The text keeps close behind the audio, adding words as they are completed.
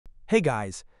Hey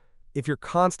guys, if you're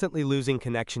constantly losing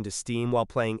connection to Steam while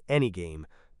playing any game,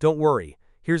 don't worry.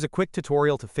 Here's a quick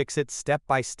tutorial to fix it step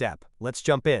by step. Let's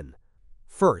jump in.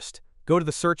 First, go to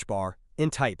the search bar and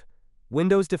type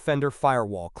Windows Defender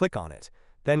Firewall. Click on it.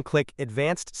 Then click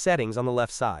Advanced Settings on the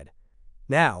left side.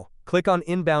 Now, click on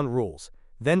Inbound Rules.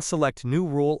 Then select New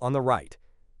Rule on the right.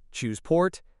 Choose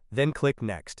Port, then click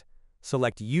Next.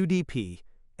 Select UDP,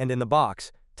 and in the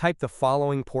box, type the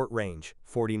following port range: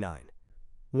 49.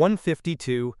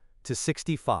 152 to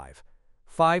 65,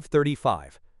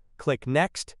 535. Click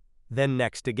Next, then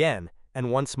Next again,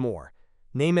 and once more.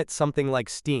 Name it something like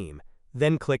Steam,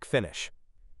 then click Finish.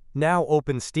 Now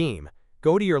open Steam,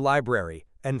 go to your library,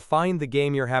 and find the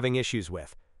game you're having issues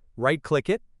with. Right-click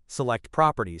it, select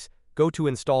Properties, go to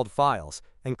Installed Files,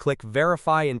 and click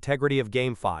Verify Integrity of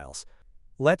Game Files.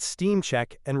 Let Steam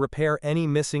check and repair any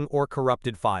missing or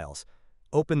corrupted files.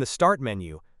 Open the Start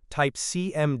menu, type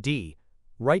CMD,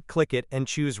 right-click it and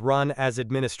choose Run as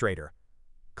Administrator.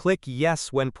 Click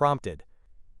Yes when prompted.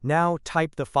 Now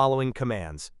type the following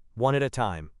commands, one at a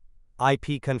time.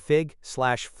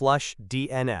 ipconfig/flush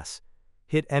DNS.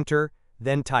 Hit Enter,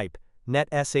 then type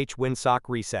netsh winsock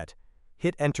reset.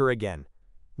 Hit Enter again.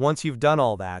 Once you've done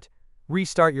all that,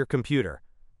 restart your computer.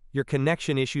 Your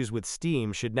connection issues with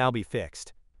Steam should now be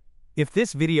fixed. If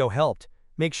this video helped,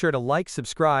 make sure to like,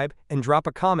 subscribe, and drop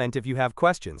a comment if you have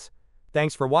questions.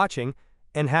 Thanks for watching,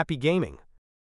 and happy gaming!